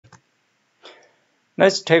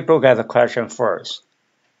Let's take a look at the question first.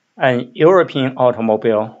 An European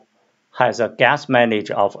automobile has a gas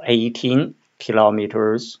mileage of 18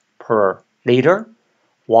 kilometers per liter.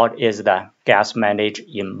 What is the gas mileage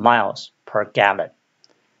in miles per gallon?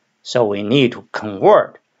 So we need to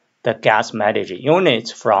convert the gas mileage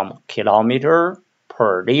units from kilometer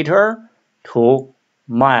per liter to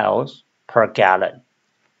miles per gallon.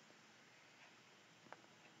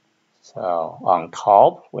 So on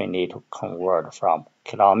top, we need to convert from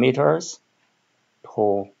kilometers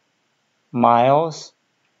to miles,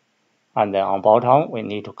 and then on bottom, we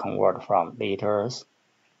need to convert from liters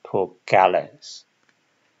to gallons.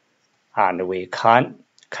 And we can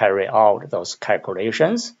carry out those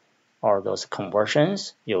calculations or those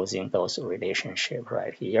conversions using those relationships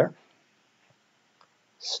right here.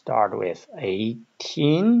 Start with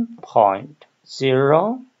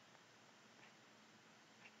 18.0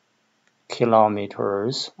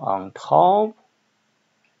 kilometers on top,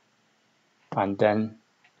 and then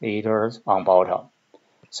liters on bottom.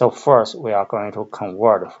 So first, we are going to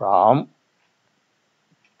convert from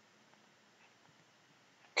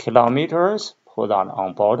kilometers, put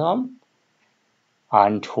on bottom,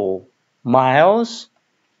 and to miles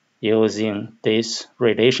using this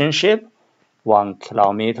relationship. 1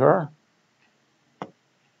 kilometer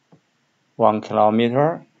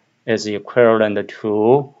is equivalent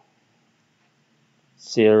to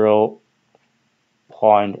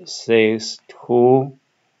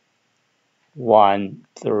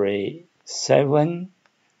 0.62137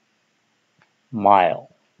 mile.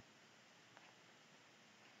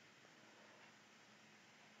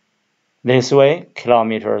 This way,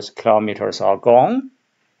 kilometers are gone.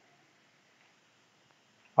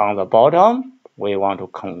 On the bottom, we want to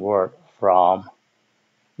convert from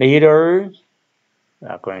liters. We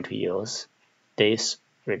are going to use this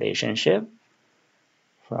relationship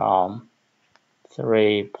from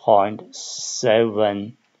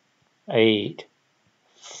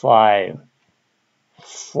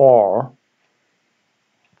 3.7854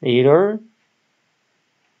 liter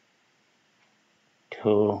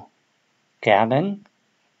to gallon,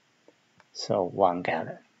 so 1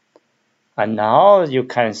 gallon. And now you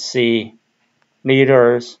can see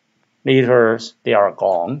liters, they are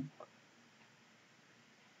gone.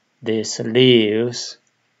 This leaves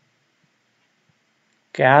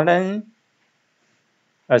gallon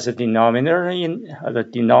as a denominator in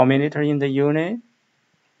the unit,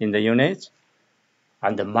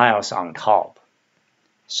 and the miles on top.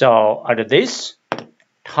 So at this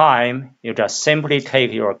time, you just simply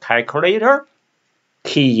take your calculator,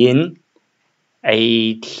 key in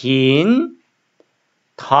 18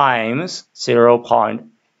 times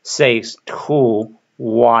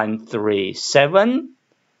 0.62137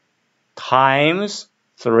 times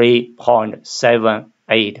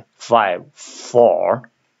 3.7854,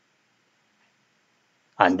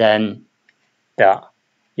 and then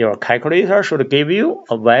your calculator should give you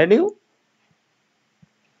a value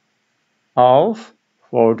of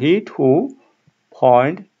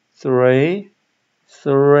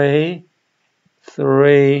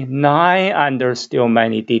 42.3339, and there's still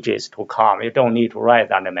many digits to come. You don't need to write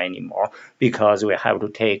that anymore because we have to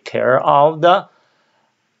take care of the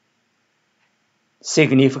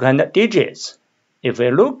significant digits. If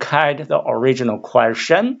we look at the original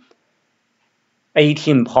question,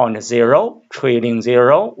 18.0 trailing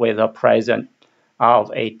 0 with a present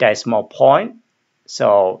of a decimal point,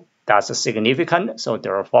 so that's significant. So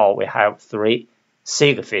therefore, we have 3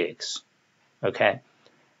 sig figs. Okay.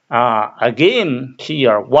 Again,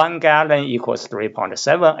 here 1 gallon equals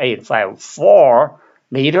 3.7854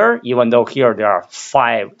 liter. Even though here there are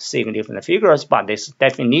 5 significant figures, but this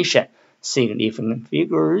definition, significant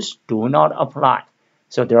figures do not apply.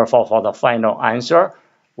 So therefore, for the final answer,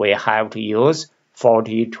 we have to use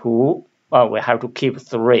 42. We have to keep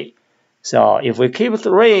 3. So if we keep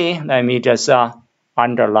 3, let me just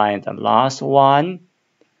underline the last one,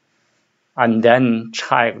 and then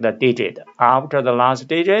check the digit. After the last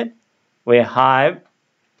digit, we have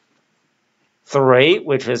 3,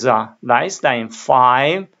 which is less than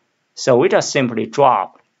 5. So we just simply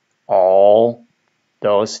drop all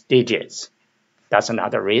those digits. That's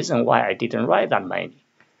another reason why I didn't write that many.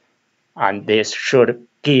 And this should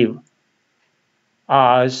give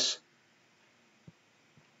us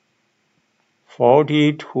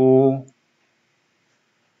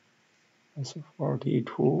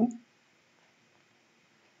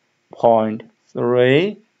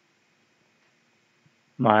 42.3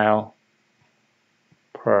 mile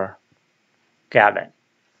per gallon.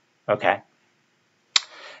 Okay.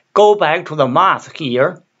 Go back to the math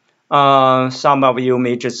here. Some of you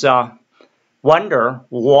may just wonder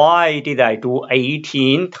why did I do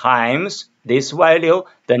 18 times this value,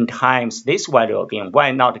 then times this value again?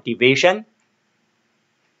 Why not division?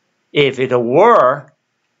 If it were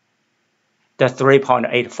the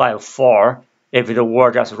 3.854, if it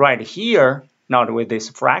were just right here, not with this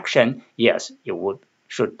fraction, yes, you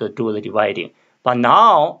should do the dividing. But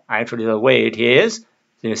now, actually the way it is,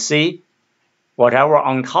 you see, whatever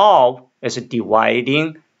on top is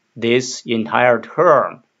dividing this entire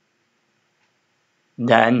term.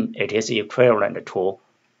 Then it is equivalent to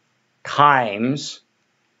times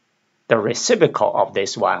the reciprocal of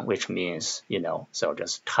this one, which means, so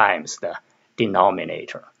just times the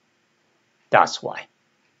denominator. That's why.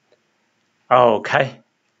 Okay,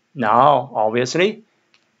 now obviously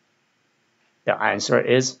the answer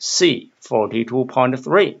is C,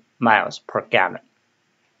 42.3 miles per gallon.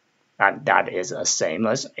 And that is the same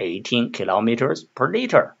as 18 kilometers per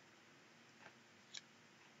liter.